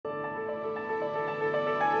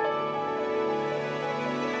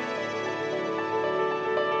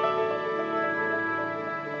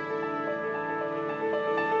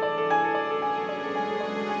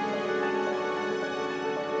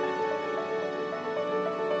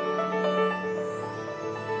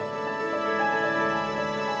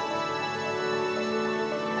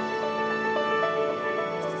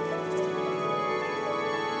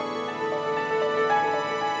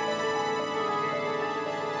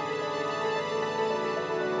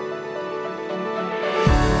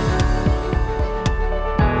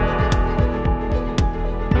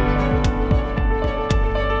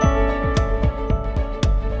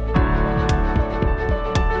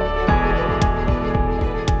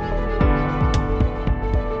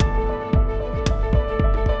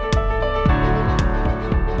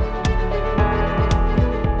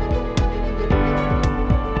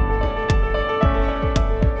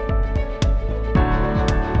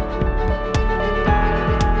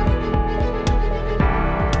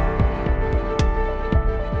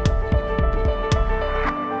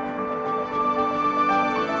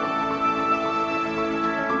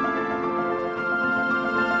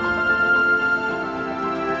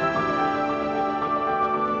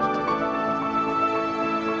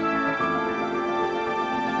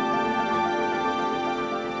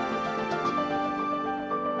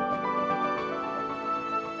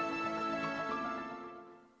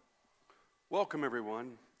Welcome,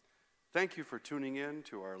 everyone. Thank you for tuning in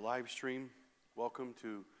to our live stream. Welcome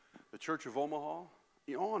to the Church of Omaha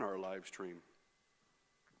on our live stream.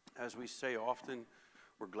 As we say often,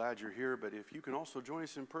 we're glad you're here, but if you can also join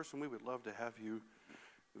us in person, we would love to have you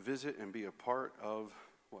visit and be a part of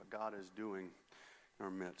what God is doing in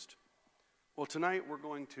our midst. Well, tonight we're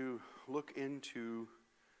going to look into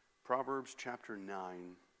Proverbs chapter 9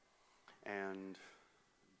 and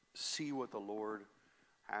see what the Lord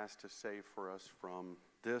has to say for us from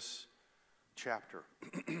this chapter.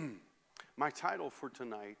 My title for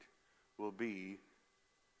tonight will be,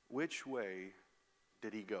 Which Way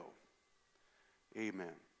Did He Go?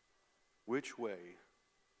 Amen. Which way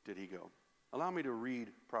did he go? Allow me to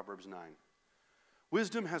read Proverbs 9.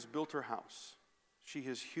 Wisdom has built her house. She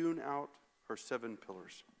has hewn out her 7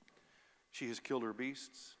 pillars. She has killed her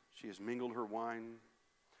beasts. She has mingled her wine.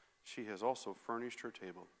 She has also furnished her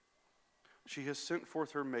table. She has sent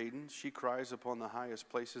forth her maidens. She cries upon the highest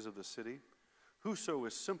places of the city. Whoso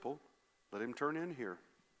is simple, let him turn in here.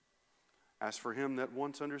 As for him that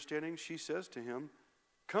wants understanding, she says to him,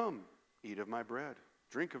 Come, eat of my bread,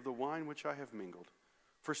 drink of the wine which I have mingled.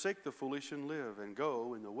 Forsake the foolish and live, and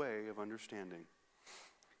go in the way of understanding.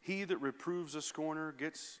 He that reproves a scorner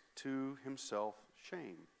gets to himself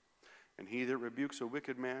shame, and he that rebukes a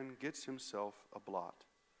wicked man gets himself a blot.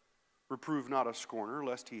 Reprove not a scorner,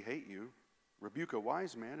 lest he hate you. Rebuke a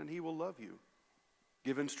wise man, and he will love you.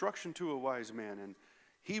 Give instruction to a wise man, and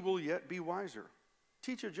he will yet be wiser.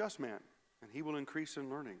 Teach a just man, and he will increase in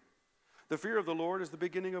learning. The fear of the Lord is the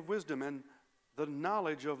beginning of wisdom, and the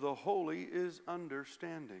knowledge of the holy is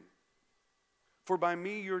understanding. For by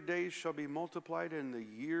me your days shall be multiplied, and the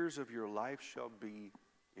years of your life shall be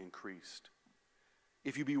increased.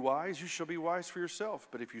 If you be wise, you shall be wise for yourself,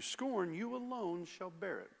 but if you scorn, you alone shall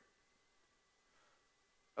bear it.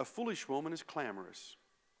 A foolish woman is clamorous.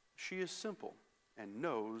 She is simple and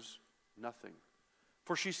knows nothing.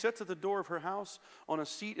 For she sits at the door of her house on a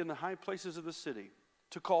seat in the high places of the city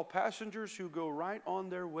to call passengers who go right on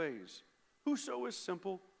their ways. Whoso is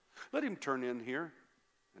simple, let him turn in here.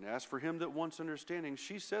 And as for him that wants understanding,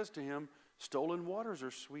 she says to him, Stolen waters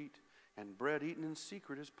are sweet, and bread eaten in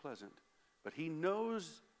secret is pleasant. But he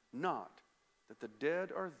knows not that the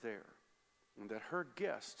dead are there, and that her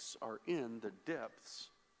guests are in the depths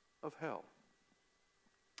of hell.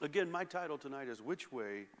 Again, my title tonight is, Which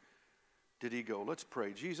Way Did He Go? Let's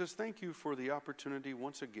pray. Jesus, thank you for the opportunity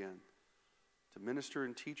once again to minister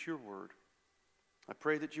and teach your word. I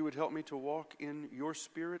pray that you would help me to walk in your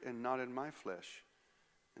spirit and not in my flesh,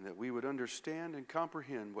 and that we would understand and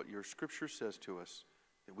comprehend what your scripture says to us,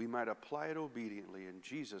 that we might apply it obediently. In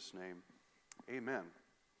Jesus' name, amen.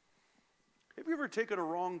 Have you ever taken a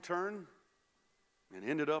wrong turn and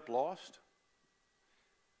ended up lost?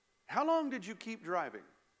 How long did you keep driving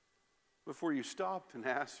before you stopped and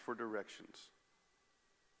asked for directions?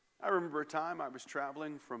 I remember a time I was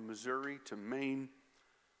traveling from Missouri to Maine,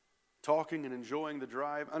 talking and enjoying the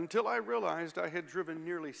drive, until I realized I had driven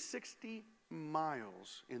nearly 60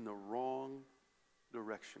 miles in the wrong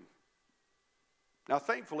direction. Now,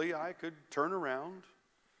 thankfully, I could turn around,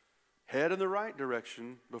 head in the right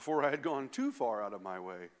direction before I had gone too far out of my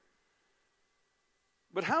way.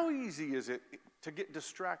 But how easy is it to get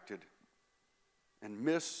distracted and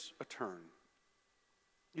miss a turn?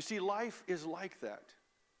 You see, life is like that.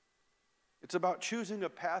 It's about choosing a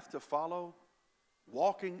path to follow,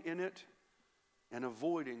 walking in it, and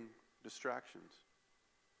avoiding distractions.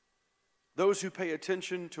 Those who pay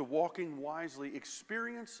attention to walking wisely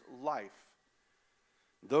experience life.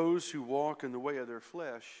 Those who walk in the way of their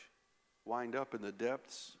flesh wind up in the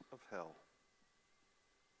depths of hell.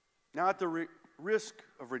 Now, at the risk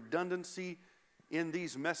of redundancy in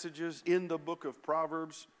these messages in the book of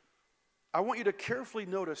Proverbs, I want you to carefully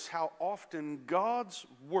notice how often God's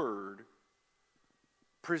word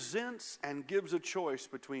presents and gives a choice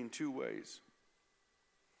between two ways.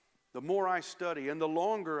 The more I study and the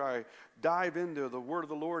longer I dive into the word of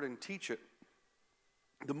the Lord and teach it,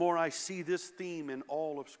 the more I see this theme in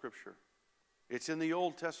all of Scripture. It's in the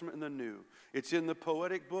Old Testament and the New. It's in the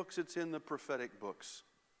poetic books. It's in the prophetic books.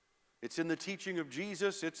 It's in the teaching of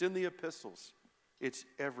Jesus. It's in the epistles. It's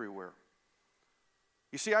everywhere.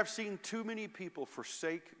 You see, I've seen too many people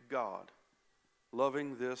forsake God,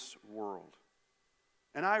 loving this world.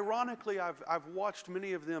 And ironically, I've watched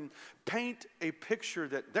many of them paint a picture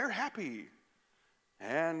that they're happy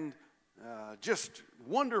and just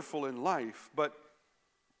wonderful in life, but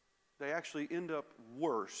they actually end up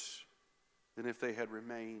worse than if they had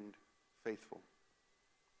remained faithful.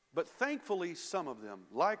 But thankfully, some of them,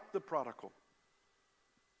 like the prodigal,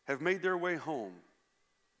 have made their way home.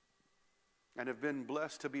 and have been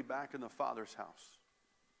blessed to be back in the Father's house.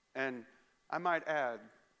 And I might add,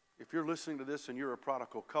 if you're listening to this and you're a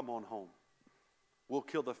prodigal, come on home. We'll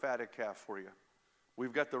kill the fatted calf for you.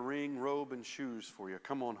 We've got the ring, robe, and shoes for you.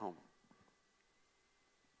 Come on home.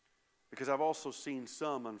 Because I've also seen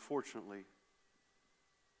some, unfortunately,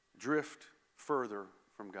 drift further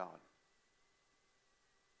from God.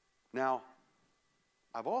 Now,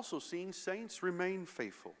 I've also seen saints remain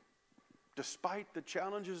faithful despite the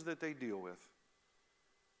challenges that they deal with.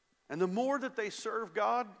 And the more that they serve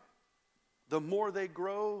God, the more they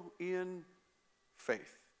grow in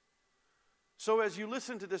faith. So as you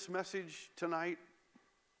listen to this message tonight,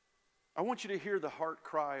 I want you to hear the heart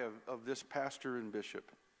cry of this pastor and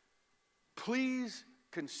bishop. Please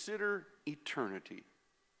consider eternity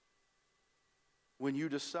when you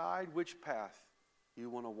decide which path you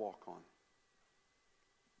want to walk on.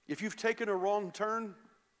 If you've taken a wrong turn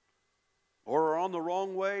or are on the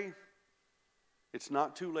wrong way, it's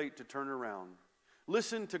not too late to turn around.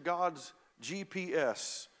 Listen to God's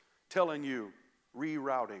GPS telling you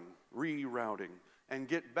rerouting, and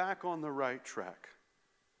get back on the right track.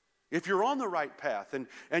 If you're on the right path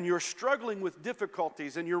and you're struggling with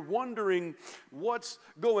difficulties and you're wondering what's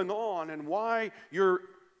going on and why your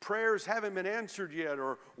prayers haven't been answered yet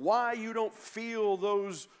or why you don't feel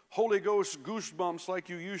those Holy Ghost goosebumps like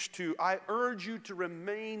you used to, I urge you to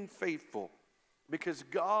remain faithful because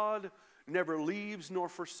God never leaves nor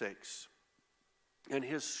forsakes. And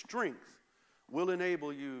His strength will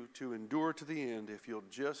enable you to endure to the end if you'll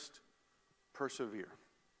just persevere.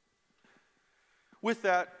 With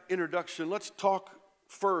that introduction, let's talk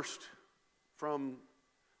first from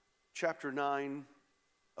chapter 9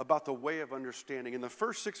 about the way of understanding. In the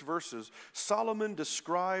first 6 verses, Solomon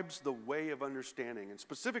describes the way of understanding, and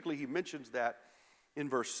specifically he mentions that in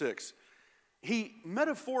verse 6. He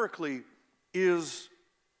metaphorically is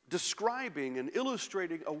describing and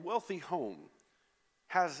illustrating a wealthy home,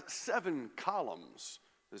 has 7 columns,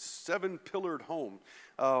 this 7-pillared home,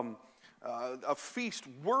 a feast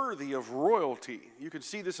worthy of royalty. You can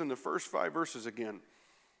see this in the first 5 verses again.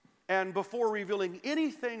 And before revealing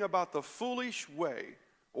anything about the foolish way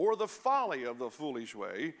or the folly of the foolish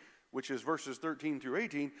way, which is verses 13 through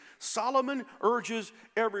 18, Solomon urges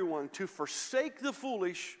everyone to forsake the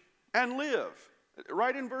foolish and live.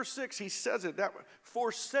 Right in verse 6, he says it that way.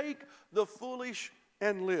 Forsake the foolish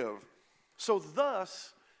and live. So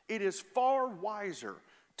thus, it is far wiser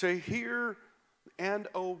to hear and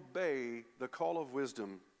obey the call of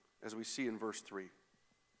wisdom, as we see in verse 3.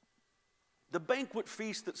 The banquet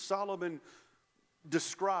feast that Solomon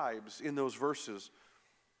describes in those verses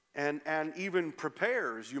and even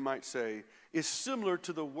prepares, you might say, is similar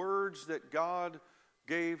to the words that God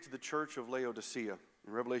gave to the church of Laodicea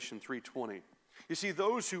in Revelation 3:20. You see,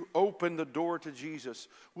 those who open the door to Jesus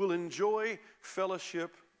will enjoy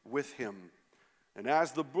fellowship with Him. And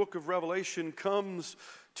as the book of Revelation comes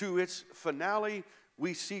to its finale,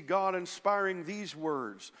 we see God inspiring these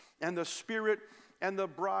words, and the Spirit and the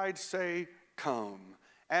bride say, come.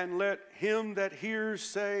 And let him that hears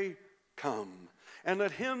say, come. And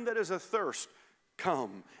let him that is athirst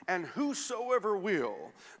come. And whosoever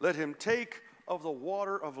will, let him take of the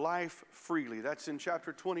water of life freely. That's in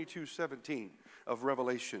chapter 22:17 of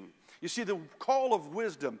Revelation. You see, the call of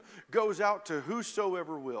wisdom goes out to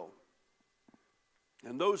whosoever will.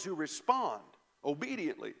 And those who respond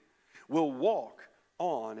obediently will walk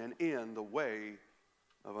on and in the way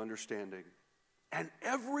of understanding. And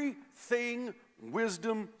everything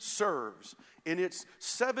wisdom serves in its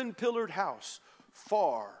 7-pillared house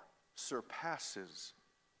far surpasses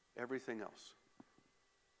everything else.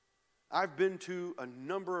 I've been to a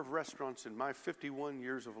number of restaurants in my 51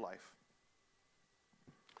 years of life.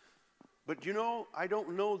 But you know, I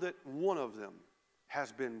don't know that one of them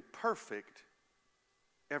has been perfect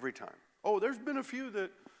every time. Oh, there's been a few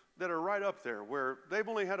that are right up there where they've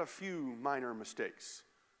only had a few minor mistakes.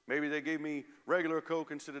 Maybe they gave me regular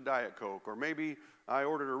Coke instead of Diet Coke, or maybe I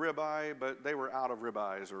ordered a ribeye, but they were out of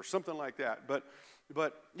ribeyes, or something like that. But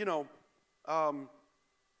you know,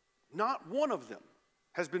 not one of them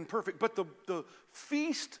has been perfect. But the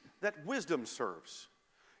feast that wisdom serves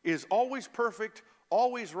is always perfect,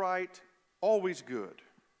 always right, always good.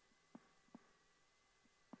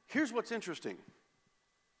 Here's what's interesting.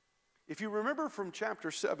 If you remember from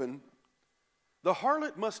chapter 7, the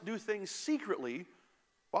harlot must do things secretly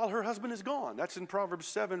while her husband is gone. That's in Proverbs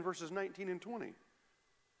 7, verses 19 and 20.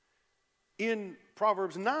 In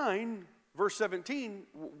Proverbs 9, verse 17,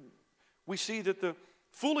 we see that the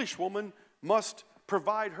foolish woman must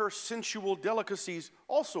provide her sensual delicacies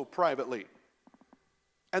also privately.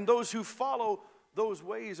 And those who follow those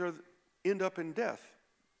ways end up in death.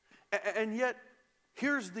 And yet,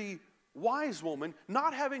 here's the wise woman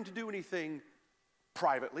not having to do anything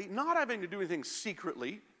privately, not having to do anything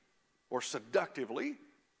secretly or seductively,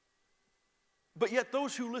 but yet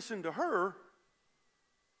those who listen to her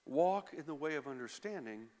walk in the way of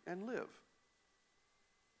understanding and live.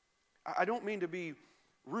 I don't mean to be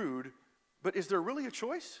rude, but is there really a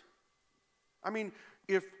choice? I mean,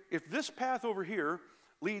 if this path over here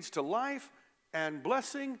leads to life and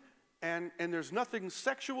blessing, and there's nothing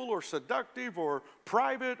sexual or seductive or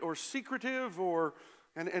private or secretive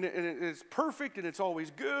and it's perfect and it's always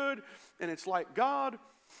good and it's like God,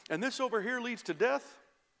 and this over here leads to death,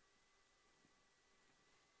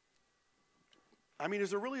 I mean,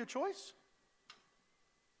 is there really a choice?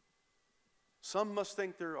 Some must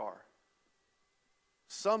think there are.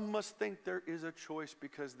 Some must think there is a choice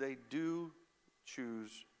because they do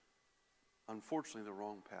choose, unfortunately, the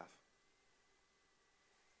wrong path.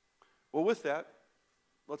 Well, with that,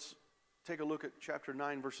 let's take a look at chapter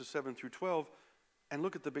 9, verses 7 through 12, and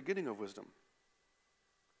look at the beginning of wisdom.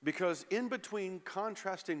 Because in between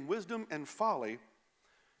contrasting wisdom and folly,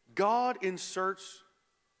 God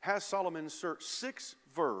has Solomon insert 6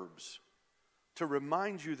 verbs to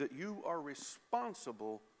remind you that you are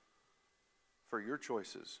responsible for your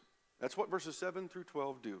choices. That's what verses 7 through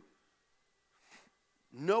 12 do.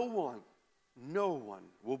 No one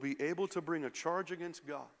will be able to bring a charge against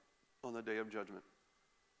God on the day of judgment.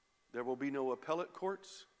 There will be no appellate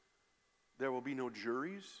courts. There will be no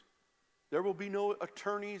juries. There will be no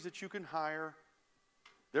attorneys that you can hire.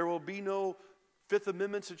 There will be no Fifth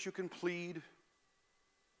Amendments that you can plead.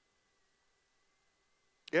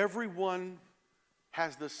 Everyone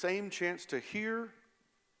has the same chance to hear,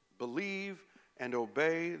 believe, and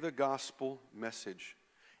obey the gospel message.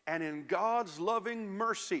 And in God's loving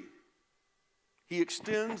mercy, He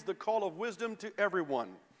extends the call of wisdom to everyone.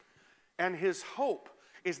 And His hope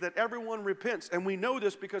is that everyone repents. And we know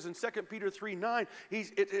this because in 2 Peter 3:9,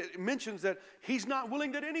 it mentions that He's not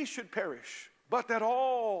willing that any should perish, but that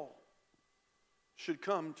all should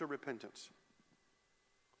come to repentance.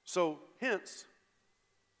 So, hence,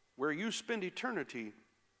 where you spend eternity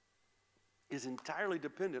is entirely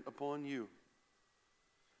dependent upon you.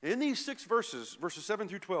 In these 6 verses 7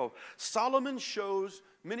 through 12, Solomon shows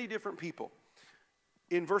many different people.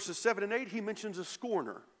 In verses 7 and 8, he mentions a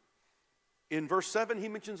scorner. In verse 7, he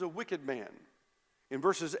mentions a wicked man. In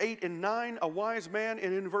verses 8 and 9, a wise man.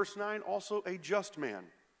 And in verse 9, also a just man.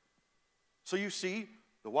 So you see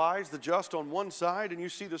the wise, the just on one side, and you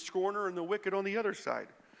see the scorner and the wicked on the other side.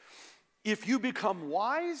 If you become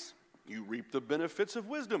wise, you reap the benefits of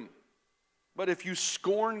wisdom. But if you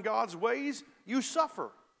scorn God's ways, you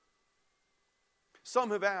suffer.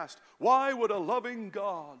 Some have asked, why would a loving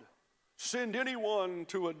God send anyone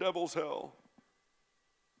to a devil's hell?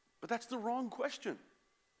 But that's the wrong question.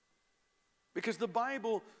 Because the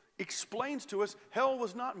Bible explains to us hell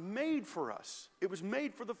was not made for us. It was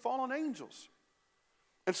made for the fallen angels.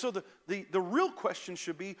 And so the real question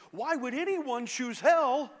should be, why would anyone choose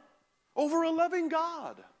hell over a loving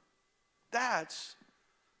God? That's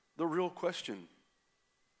the real question.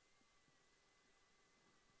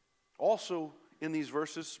 Also, in these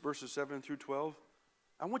verses 7 through 12,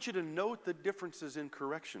 I want you to note the differences in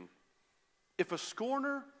correction. If a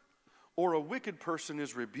scorner or a wicked person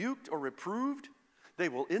is rebuked or reproved, they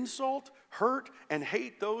will insult, hurt, and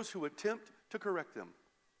hate those who attempt to correct them.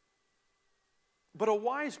 But a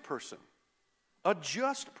wise person, a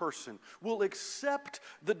just person, will accept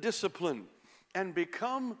the discipline and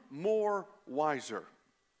become more wiser,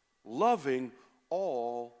 loving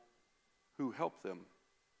all who help them.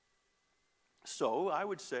 So I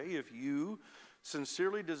would say if you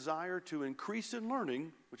sincerely desire to increase in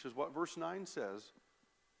learning, which is what verse 9 says,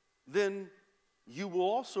 then you will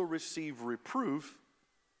also receive reproof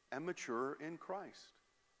and mature in Christ.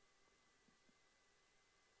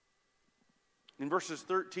 In verses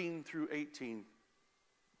 13 through 18,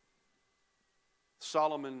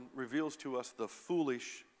 Solomon reveals to us the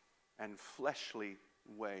foolish and fleshly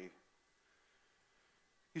way.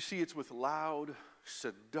 You see, it's with loud,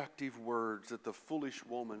 seductive words that the foolish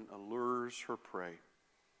woman allures her prey.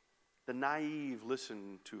 The naive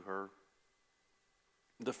listen to her.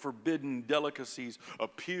 The forbidden delicacies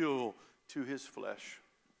appeal to his flesh.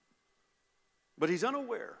 But he's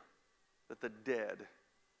unaware that the dead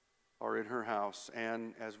are in her house,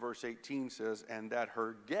 and as verse 18 says, and that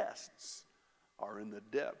her guests are in the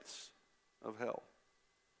depths of hell.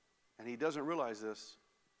 And he doesn't realize this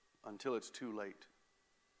until it's too late,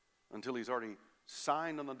 until he's already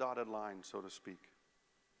signed on the dotted line, so to speak.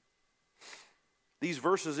 These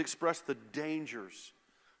verses express the dangers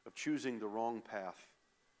of choosing the wrong path.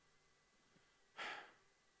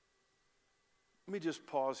 Let me just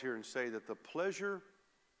pause here and say that the pleasure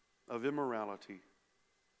of immorality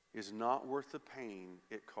is not worth the pain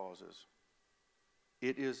it causes.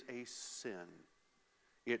 It is a sin.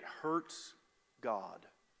 It hurts God.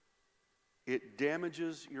 It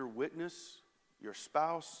damages your witness, your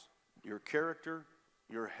spouse, your character,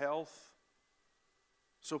 your health.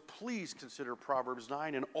 So please consider Proverbs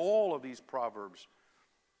 9 and all of these proverbs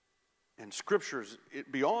and scriptures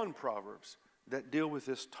beyond Proverbs that deal with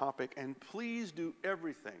this topic. And please do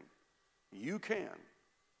everything you can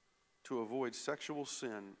to avoid sexual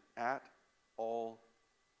sin at all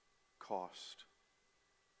cost.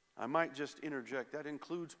 I might just interject, that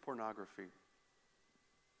includes pornography.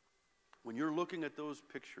 When you're looking at those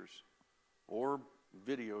pictures or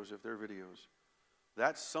videos, if they're videos,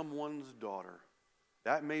 that's someone's daughter.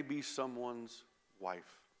 That may be someone's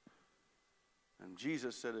wife. And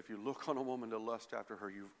Jesus said, if you look on a woman to lust after her,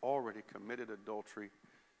 you've already committed adultery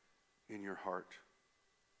in your heart.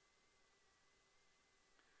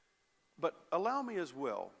 But allow me as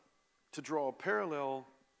well to draw a parallel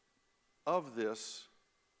of this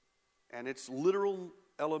and its literal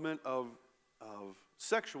element of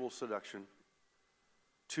sexual seduction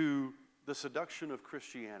to the seduction of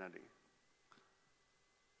Christianity.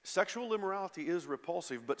 Sexual immorality is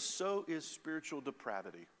repulsive, but so is spiritual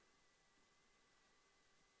depravity.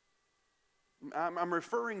 I'm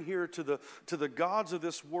referring here to the gods of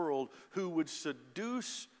this world who would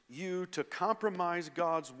seduce you to compromise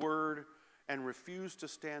God's word and refuse to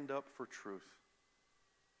stand up for truth.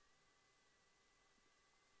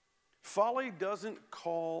 Folly doesn't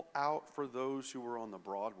call out for those who are on the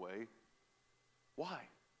broad way. Why?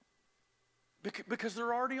 Because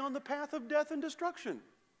they're already on the path of death and destruction.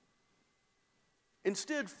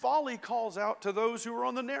 Instead, folly calls out to those who are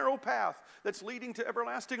on the narrow path that's leading to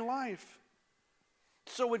everlasting life.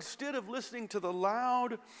 So instead of listening to the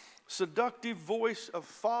loud, seductive voice of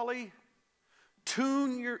folly,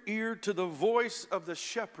 tune your ear to the voice of the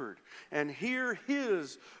shepherd and hear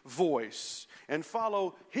his voice and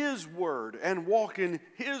follow his word and walk in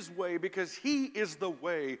his way, because he is the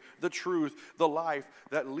way, the truth, the life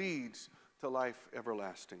that leads to life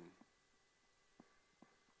everlasting.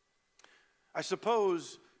 I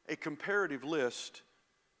suppose a comparative list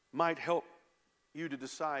might help you to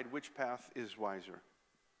decide which path is wiser.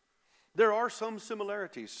 There are some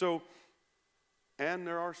similarities, and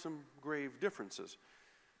there are some grave differences.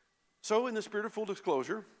 So, in the spirit of full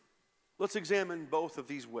disclosure, let's examine both of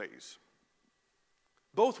these ways.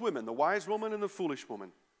 Both women, the wise woman and the foolish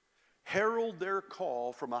woman, herald their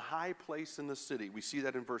call from a high place in the city. We see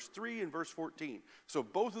that in verse 3 and verse 14. So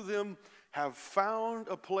both of them have found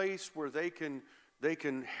a place where they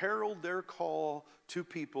can herald their call to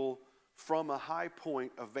people from a high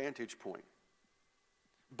point, a vantage point.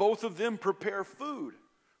 Both of them prepare food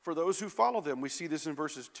for those who follow them. We see this in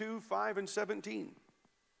verses 2, 5, and 17.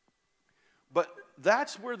 But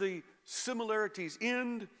that's where the similarities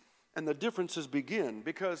end and the differences begin,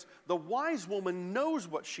 because the wise woman knows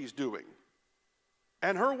what she's doing,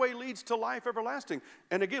 and her way leads to life everlasting.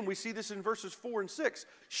 And again, we see this in verses 4 and 6.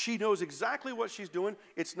 She knows exactly what she's doing.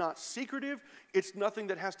 It's not secretive. It's nothing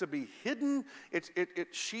that has to be hidden.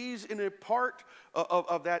 She's in a part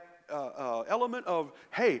of that element of,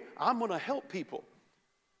 hey, I'm going to help people.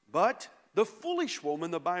 But the foolish woman,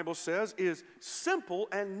 the Bible says, is simple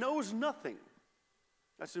and knows nothing.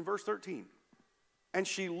 That's in verse 13. And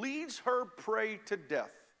she leads her prey to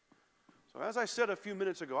death. So as I said a few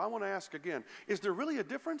minutes ago, I want to ask again, is there really a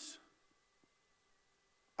difference?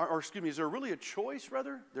 Or excuse me, is there really a choice,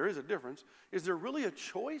 rather? There is a difference. Is there really a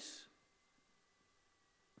choice?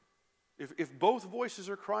 If both voices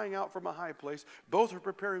are crying out from a high place, both are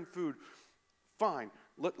preparing food, fine.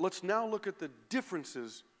 Let's now look at the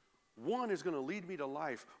differences. One is going to lead me to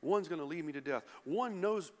life. One's going to lead me to death. One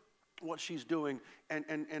knows what she's doing and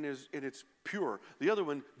it's pure. The other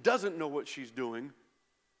one doesn't know what she's doing,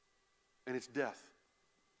 and it's death.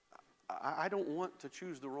 I don't want to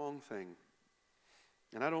choose the wrong thing,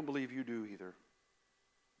 and I don't believe you do either.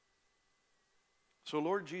 So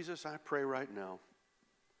Lord Jesus, I pray right now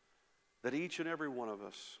that each and every one of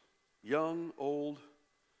us, young, old,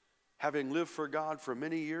 having lived for God for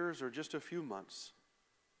many years or just a few months,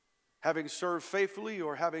 having served faithfully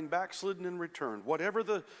or having backslidden and returned, whatever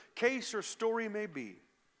the case or story may be,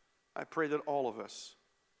 I pray that all of us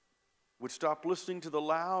would stop listening to the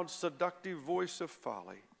loud, seductive voice of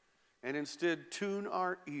folly and instead tune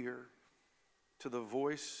our ear to the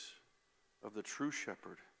voice of the true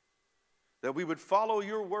shepherd, that we would follow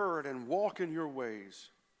your word and walk in your ways,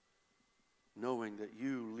 knowing that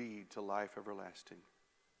you lead to life everlasting.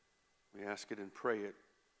 We ask it and pray it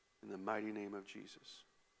in the mighty name of Jesus.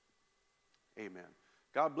 Amen.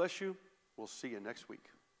 God bless you. We'll see you next week.